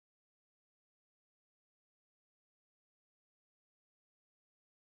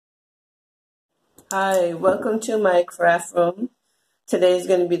Hi, welcome to my craft room. Today is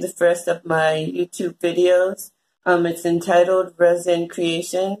going to be the first of my YouTube videos. It's entitled Resin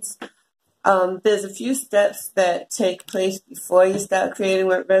Creations. There's a few steps that take place before you start creating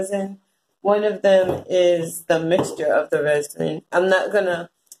with resin. One of them is the mixture of the resin. I'm not going to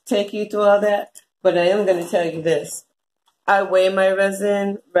take you through all that, but I am going to tell you this. I weigh my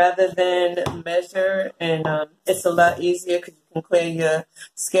resin rather than measure, and it's a lot easier because you can clear your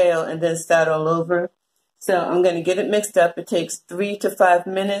scale and then start all over. So I'm going to get it mixed up. It takes 3 to 5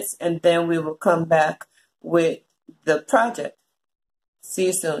 minutes, and then we will come back with the project. See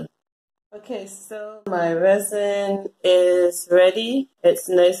you soon. Okay, so my resin is ready. It's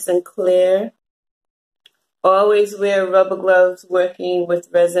nice and clear. Always wear rubber gloves working with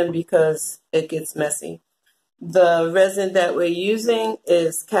resin because it gets messy. The resin that we're using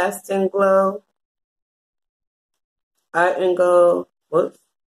is Art and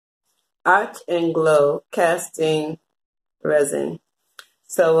Glow casting resin.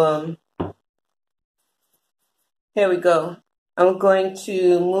 So here we go. I'm going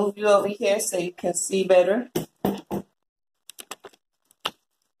to move you over here so you can see better.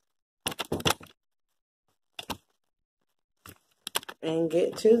 And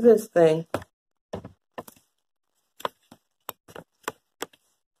get to this thing.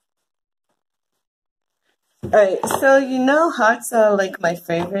 Alright, so you know hearts are like my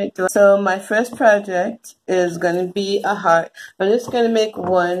favorite. So my first project is going to be a heart. I'm just going to make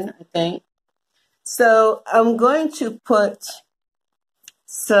one, I think. So I'm going to put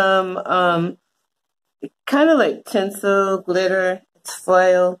some kind of like tinsel, glitter, it's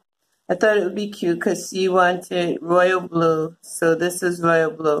foil. I thought it would be cute because she wanted royal blue. So this is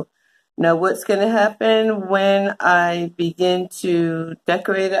royal blue. Now what's going to happen when I begin to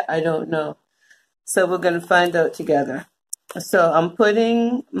decorate it, I don't know. So we're going to find out together. So I'm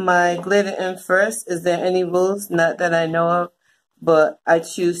putting my glitter in first. Is there any rules? Not that I know of, but I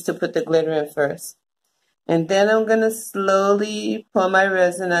choose to put the glitter in first. And then I'm going to slowly pour my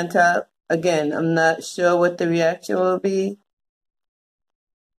resin on top. Again, I'm not sure what the reaction will be.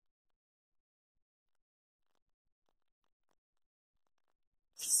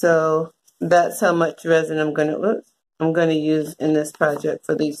 So that's how much resin I'm going to use in this project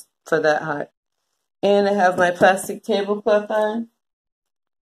for that heart. And I have my plastic tablecloth on.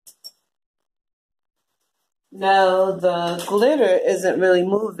 Now the glitter isn't really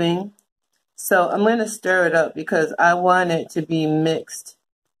moving, so I'm going to stir it up because I want it to be mixed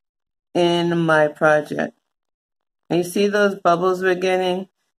in my project. And you see those bubbles we're getting?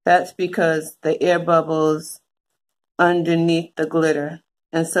 That's because the air bubbles underneath the glitter.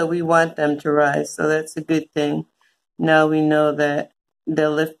 And so we want them to rise, so that's a good thing. Now we know that they're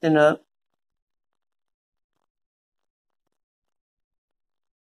lifting up.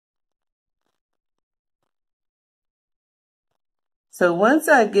 So once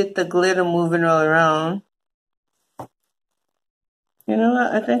I get the glitter moving all around, you know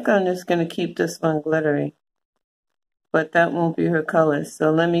what? I think I'm just going to keep this one glittery. But that won't be her color. So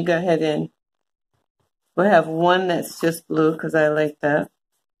let me go ahead and we'll have one that's just blue because I like that.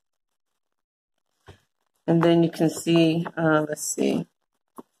 And then you can see, let's see.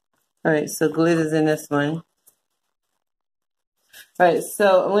 All right, so glitter's in this one. All right,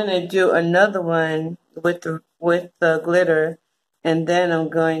 so I'm going to do another one with the glitter. And then I'm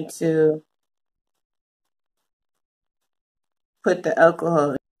going to put the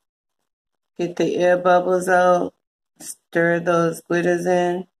alcohol. Get the air bubbles out. Stir those glitters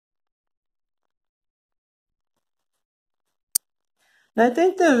in. And I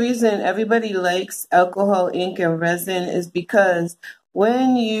think the reason everybody likes alcohol ink and resin is because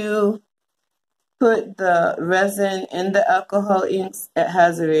when you put the resin in the alcohol inks, it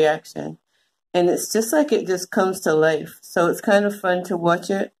has a reaction. And it's just like it just comes to life. So it's kind of fun to watch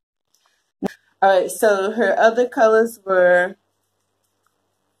it. Alright, so her other colors were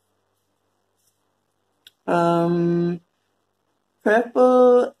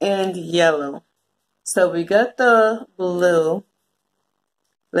purple and yellow. So we got the blue.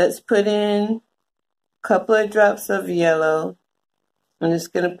 Let's put in a couple of drops of yellow. I'm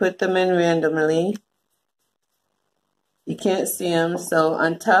just going to put them in randomly. You can't see them. So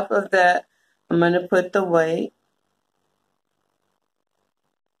on top of that, I'm going to put the white.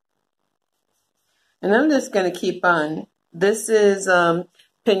 And I'm just going to keep on. This is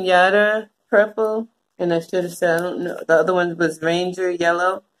Pinata purple. And I should have said, I don't know. The other one was Ranger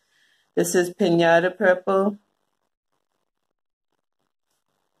yellow. This is Pinata purple.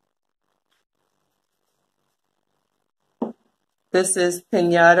 This is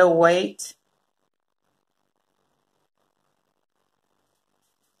Pinata white.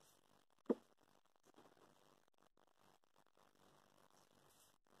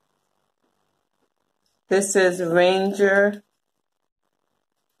 This is Ranger.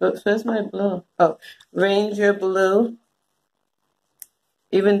 Oops, where's my blue? Oh, Ranger Blue.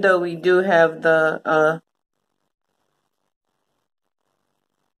 Even though we do have the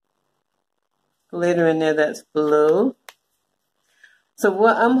glitter in there that's blue. So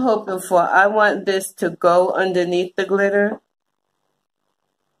what I'm hoping for, I want this to go underneath the glitter.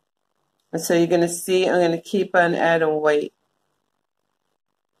 And so you're going to see, I'm going to keep on adding weight.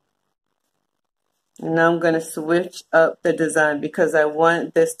 And now I'm going to switch up the design because I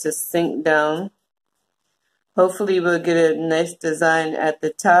want this to sink down. Hopefully we'll get a nice design at the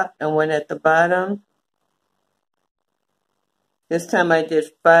top and one at the bottom. This time I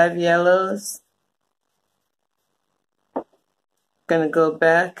did 5 yellows. Going to go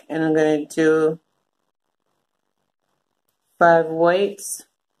back and I'm going to do 5 whites.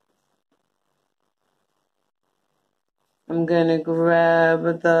 I'm going to grab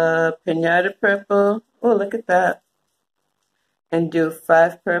the Pinata purple. Oh, look at that. And do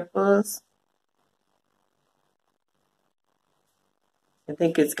 5 purples. I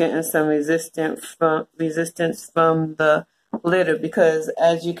think it's getting some resistance from the glitter because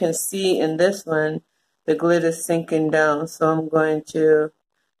as you can see in this one, the glitter's sinking down. So I'm going to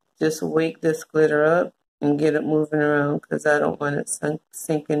just wake this glitter up and get it moving around because I don't want it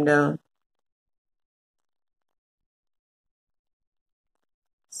sinking down.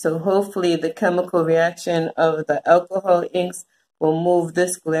 So hopefully the chemical reaction of the alcohol inks will move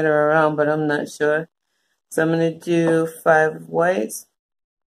this glitter around, but I'm not sure. So I'm going to do 5 whites.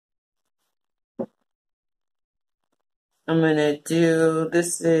 I'm going to do,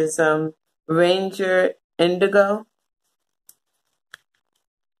 this is Ranger Indigo,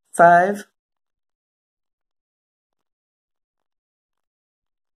 5.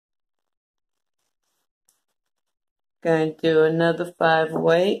 Going to do another 5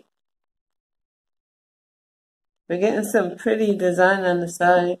 white. We're getting some pretty design on the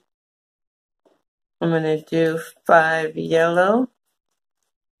side. I'm going to do 5 yellow.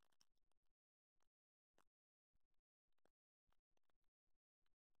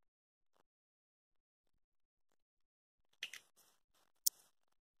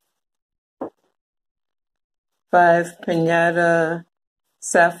 Five Pinata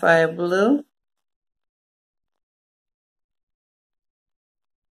Sapphire Blue.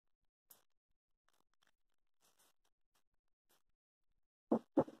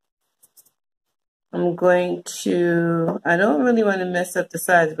 I'm going to, I don't really want to mess up the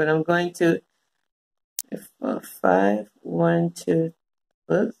size, but I'm going to, 5, 1, 2,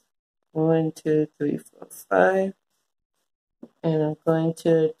 oops, 1, 2, 3, 4, 5. And I'm going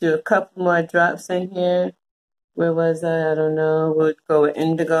to do a couple more drops in here. Where was I? I don't know. We'll go with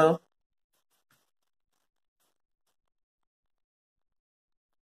indigo.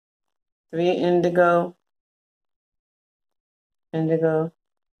 Three indigo. Indigo.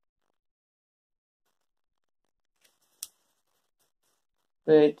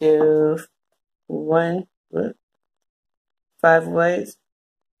 We'll do 5 whites.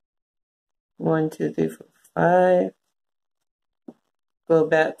 1, 2, 3, 4, 5. Go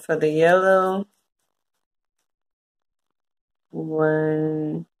back for the yellow.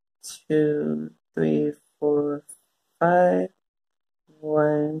 1, 2, 3, 4, 5.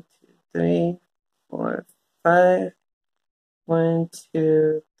 1, 2, 3, 4, 5. 1,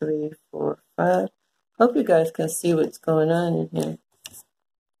 2, 3, 4, 5. Hope you guys can see what's going on in here.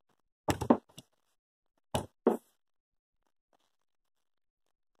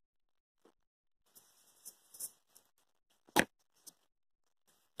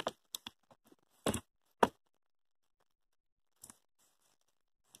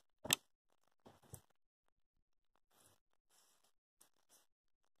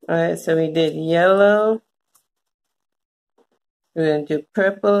 Alright, so we did yellow. We're going to do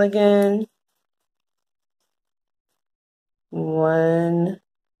purple again. 1,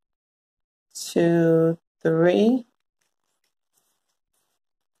 2, 3.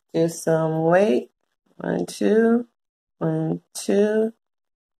 Do some weight. 1, 2. 1, 2.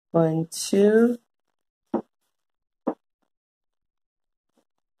 1, 2.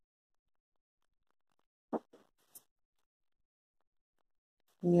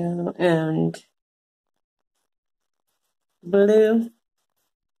 Yellow and blue.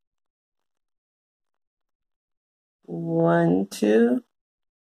 1, 2.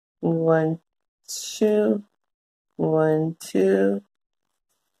 1, 2. 1, 2.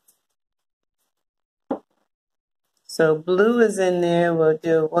 So blue is in there. We'll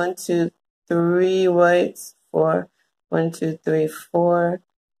do 1, 2, 3 whites. 4. 1, 2, 3, 4.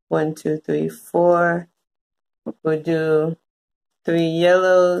 1, 2, 3, 4. We'll do 3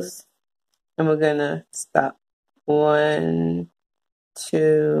 yellows. And we're gonna stop. 1,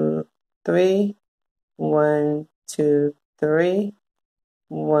 2, 3. 1, 2, 3.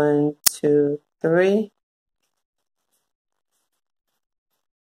 1, 2, 3.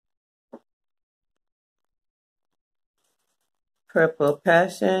 Purple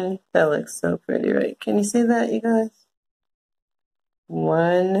Passion. That looks so pretty, right? Can you see that, you guys?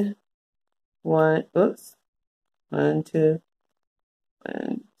 1, 1. Oops. 1, 2,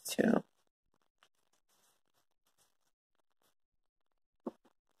 1, 2.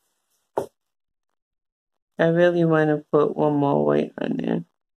 I really want to put one more white on there.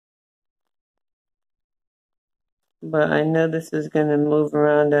 But I know this is going to move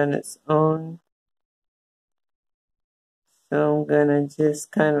around on its own. So I'm going to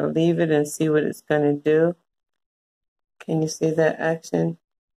just kind of leave it and see what it's going to do. Can you see that action?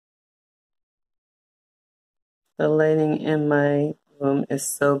 The lighting in my room is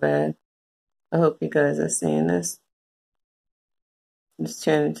so bad. I hope you guys are seeing this. It's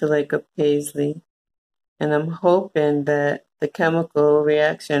turning into like a paisley. And I'm hoping that the chemical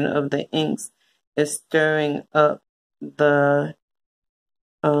reaction of the inks is stirring up the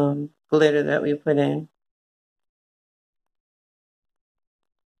glitter that we put in.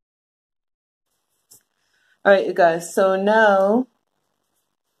 Alright, you guys, so now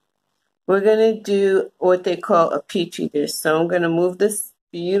we're going to do what they call a petri dish. So I'm going to move this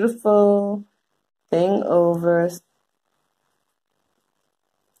beautiful thing over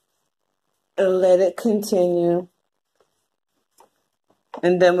and let it continue.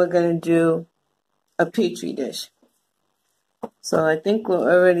 And then we're going to do a petri dish. So I think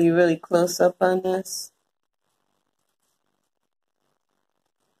we're already really close up on this.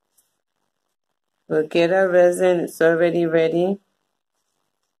 We'll get our resin. It's already ready.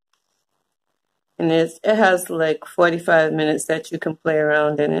 And it has like 45 minutes that you can play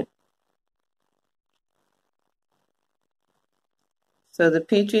around in it. So the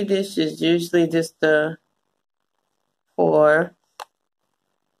petri dish is usually just a pour.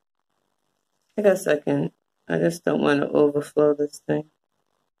 I guess I just don't want to overflow this thing.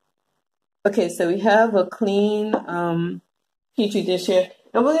 Okay, so we have a clean petri dish here.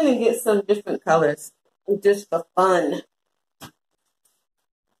 And we're going to get some different colors just for fun.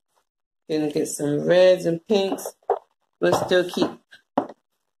 Going to get some reds and pinks. We'll still keep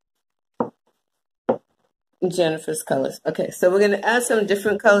Jennifer's colors. Okay, so we're going to add some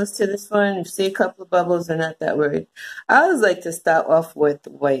different colors to this one. You see a couple of bubbles, and not that worried. I always like to start off with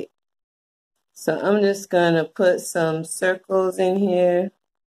white. So I'm just going to put some circles in here.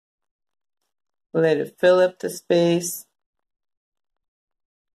 Let it fill up the space.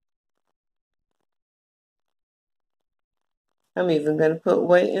 I'm even going to put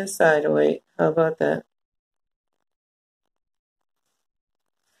white inside of white. How about that?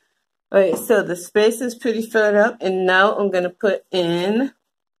 Alright, so the space is pretty filled up, and now I'm going to put in,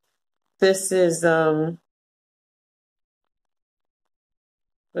 this is,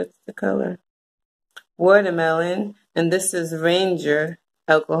 what's the color? Watermelon, and this is Ranger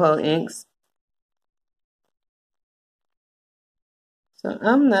alcohol inks. So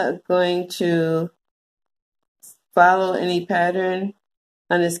I'm not going to follow any pattern.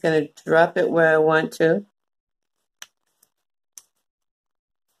 I'm just going to drop it where I want to.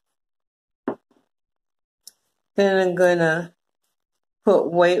 Then I'm going to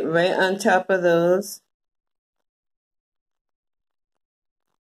put white right on top of those.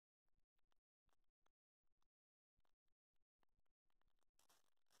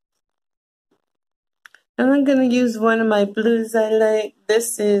 And I'm going to use one of my blues I like.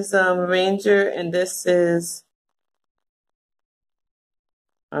 This is Ranger, and this is,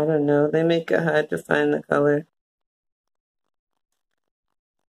 I don't know, they make it hard to find the color.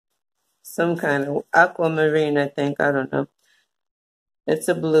 Some kind of aquamarine, I think. I don't know. It's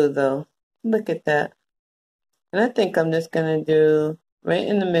a blue, though. Look at that. And I think I'm just going to do right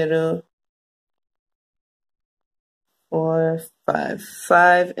in the middle. 4, 5.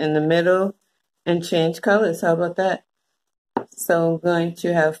 5 in the middle. And change colors. How about that? So I'm going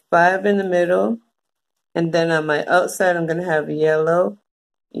to have 5 in the middle. And then on my outside, I'm going to have yellow,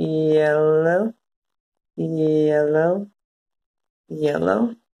 yellow, yellow,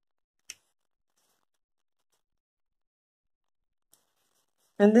 yellow.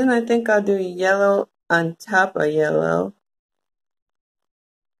 And then I think I'll do yellow on top of yellow.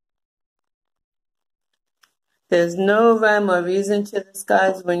 There's no rhyme or reason to this,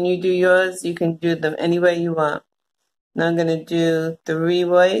 guys. When you do yours, you can do them any way you want. Now I'm going to do 3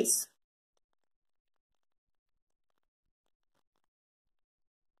 whites.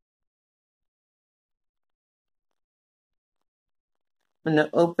 I'm going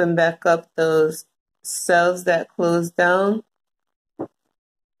to open back up those cells that closed down.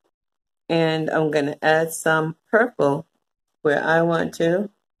 And I'm going to add some purple where I want to.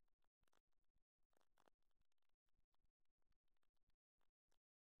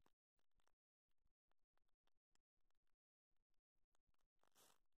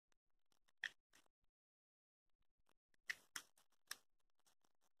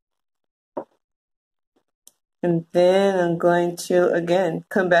 And then I'm going to, again,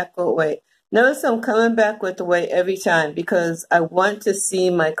 come back with white. Notice I'm coming back with the white every time because I want to see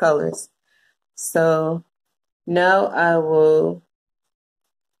my colors. So now I will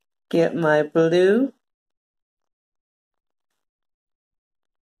get my blue.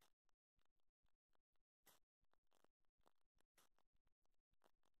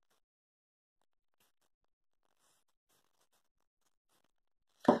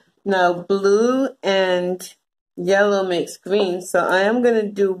 Now blue and yellow makes green, so I am going to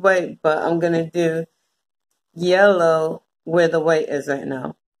do white, but I'm going to do yellow where the white is right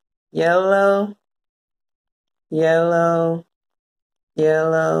now. Yellow, yellow,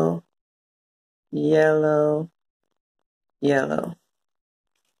 yellow, yellow, yellow.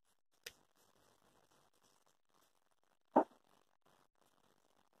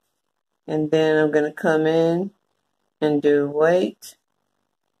 And then I'm going to come in and do white,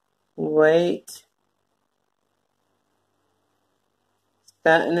 white.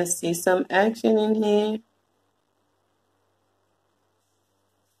 Starting to see some action in here.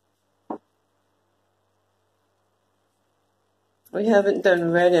 We haven't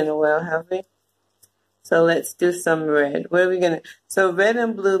done red in a while, have we? So let's do some red. What are we going to... So red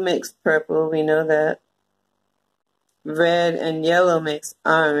and blue makes purple. We know that. Red and yellow makes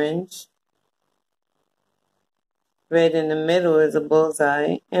orange. Red in the middle is a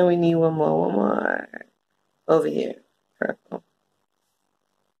bullseye. And we need one more. Over here. Purple.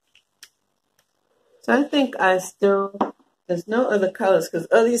 So I think I still... There's no other colors because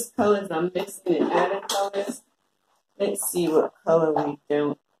all these colors I'm mixing and adding colors. Let's see what color we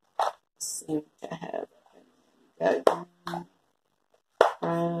don't seem to have. Got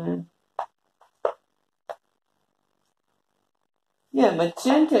yeah,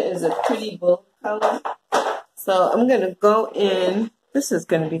 magenta is a pretty bold color. So I'm going to go in. This is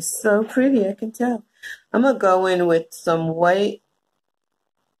going to be so pretty, I can tell. I'm going to go in with some white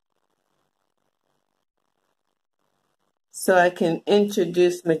so I can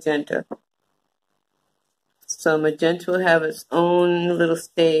introduce magenta. So magenta will have its own little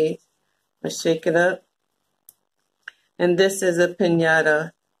stage. I'll shake it up. And this is a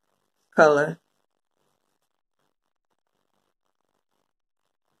pinata color.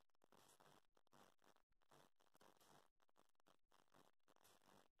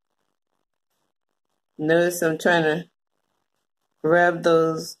 Notice I'm trying to grab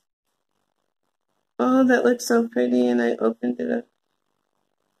those. Oh, that looks so pretty, and I opened it up.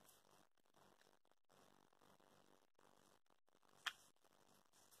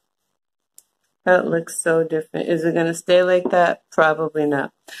 That looks so different. Is it going to stay like that? Probably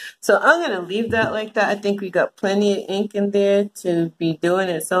not. So I'm going to leave that like that. I think we got plenty of ink in there to be doing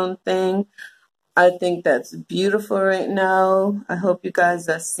its own thing. I think that's beautiful right now. I hope you guys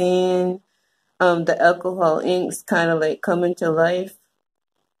are seeing the alcohol inks kind of like coming to life.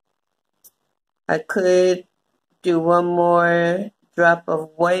 I could do one more drop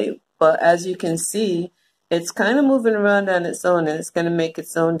of white, but as you can see, it's kind of moving around on its own and it's going to make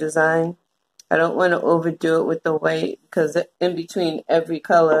its own design. I don't want to overdo it with the white because in between every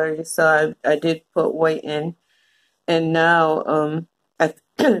color, you saw I did put white in. And now I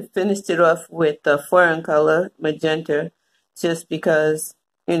finished it off with the foreign color, magenta, just because,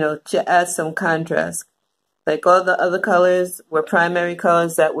 you know, to add some contrast. Like all the other colors were primary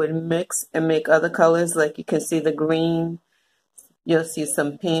colors that would mix and make other colors. Like you can see the green, you'll see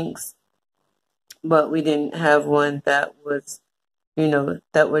some pinks. But we didn't have one that was, you know,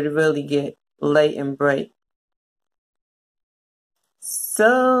 that would really get light and bright.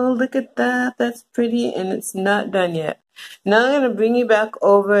 So look at that. That's pretty and it's not done yet. Now I'm going to bring you back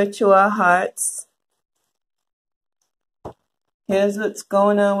over to our hearts. Here's what's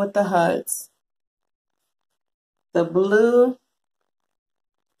going on with the hearts. The blue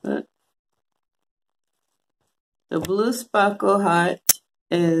sparkle heart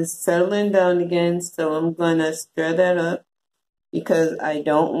is settling down again, so I'm going to stir that up because I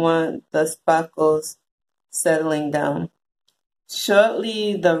don't want the sparkles settling down.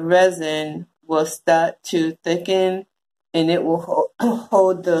 Shortly, the resin will start to thicken and it will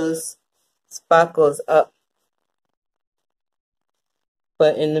hold those sparkles up.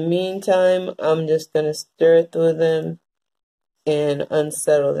 But in the meantime, I'm just going to stir through them and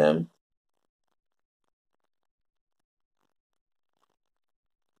unsettle them.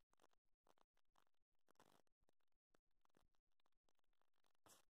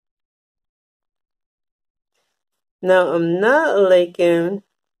 Now I'm not liking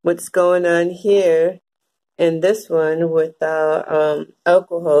what's going on here in this one with our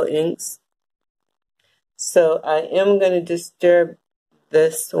alcohol inks. So I am going to disturb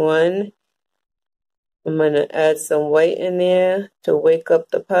this one. I'm going to add some white in there to wake up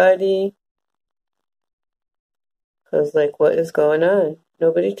the party. Because, like, what is going on?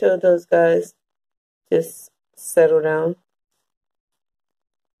 Nobody told those guys. Just settle down.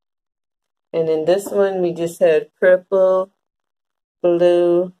 And in this one, we just had purple,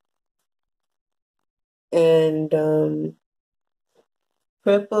 blue, and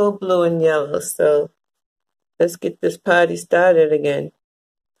purple, blue, and yellow. So let's get this party started again.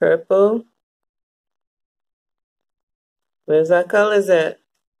 Purple. Where's our colors at?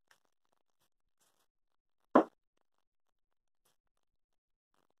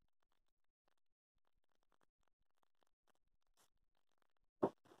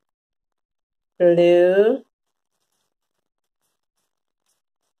 Blue.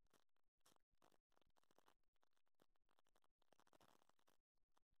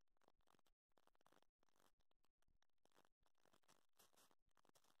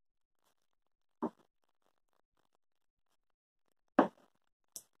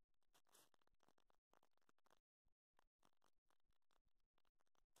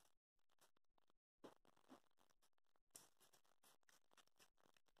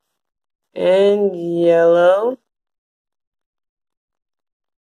 And yellow.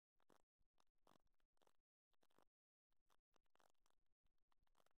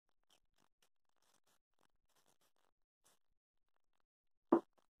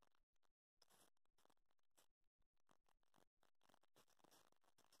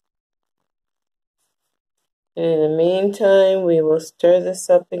 In the meantime, we will stir this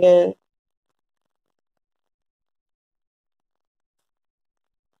up again.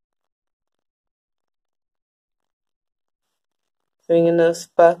 Bringing those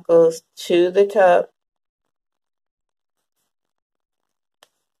sparkles to the top.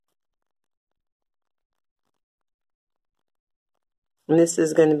 And this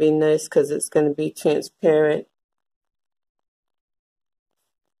is going to be nice because it's going to be transparent.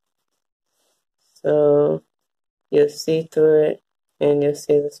 So you'll see through it and you'll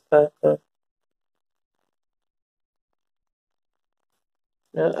see the sparkle.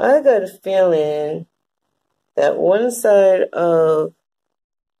 Now I got a feeling that one side of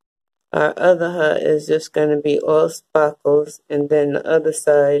our other heart is just going to be all sparkles, and then the other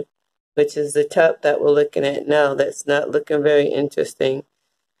side, which is the top that we're looking at now, that's not looking very interesting,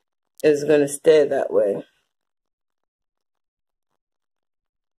 is going to stay that way.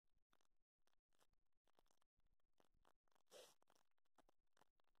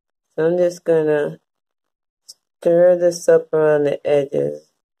 So I'm just going to stir this up around the edges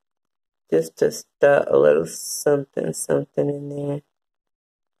just to start a little something in there.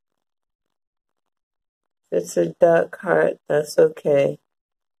 If it's a dark heart, that's okay.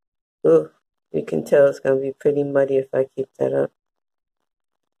 Ooh, you can tell it's going to be pretty muddy if I keep that up.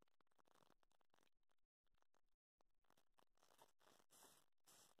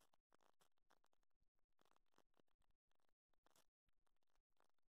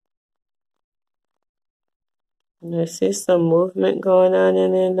 And I see some movement going on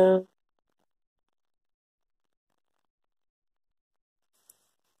in there now.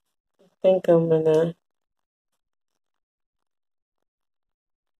 I think I'm gonna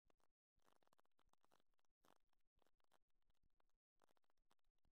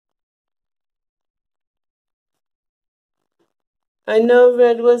I know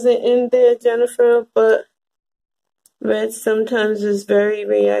red wasn't in there, Jennifer, but red sometimes is very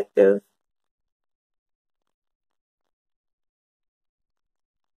reactive.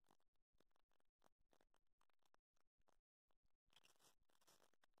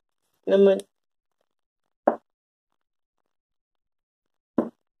 I'm gonna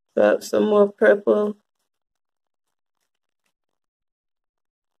drop some more purple.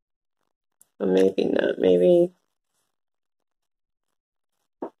 Or maybe not, maybe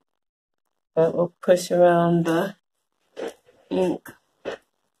that will push around the ink.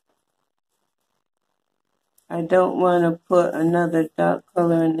 I don't want to put another dark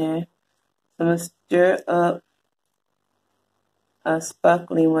color in there. I'm going to stir up a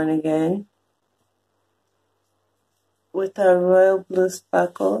sparkly one again with our royal blue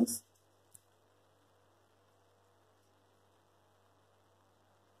sparkles.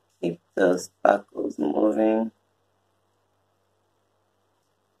 Keep those sparkles moving.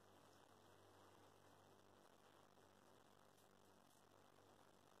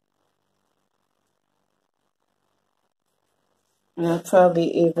 And I'll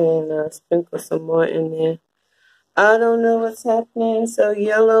probably even sprinkle some more in there. I don't know what's happening. So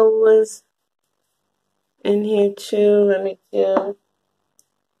yellow was in here too. Let me tell.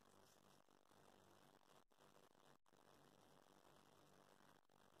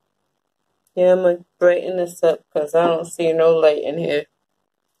 Yeah, I'm going to brighten this up because I don't see no light in here.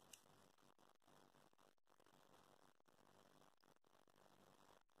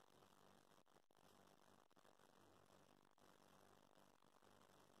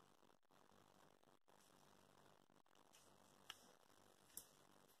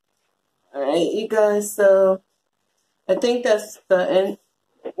 Alright, you guys, so I think that's the end.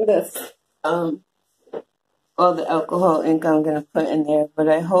 That's all the alcohol ink I'm going to put in there, but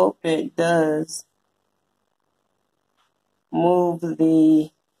I hope it does move the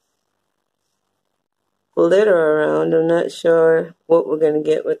glitter around. I'm not sure what we're going to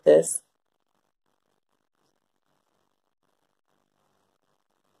get with this.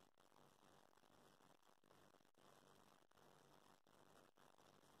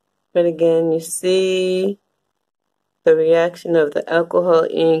 But again, you see the reaction of the alcohol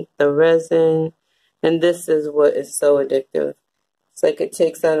ink, the resin, and this is what is so addictive. It's like it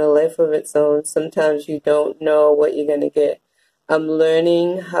takes on a life of its own. Sometimes you don't know what you're going to get. I'm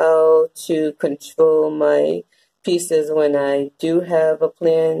learning how to control my pieces when I do have a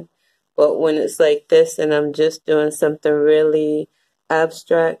plan, but when it's like this and I'm just doing something really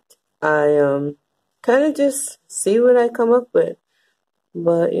abstract, I kind of just see what I come up with.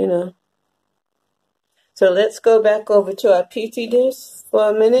 But, you know. So let's go back over to our petri dish for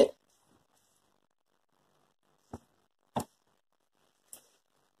a minute.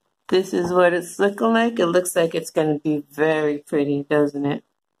 This is what it's looking like. It looks like it's going to be very pretty, doesn't it?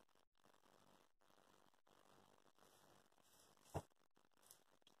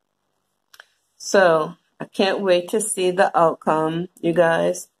 So I can't wait to see the outcome, you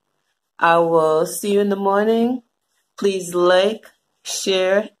guys. I will see you in the morning. Please like,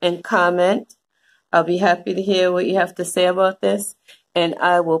 share, and comment. I'll be happy to hear what you have to say about this. And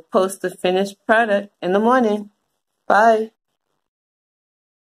I will post the finished product in the morning. Bye.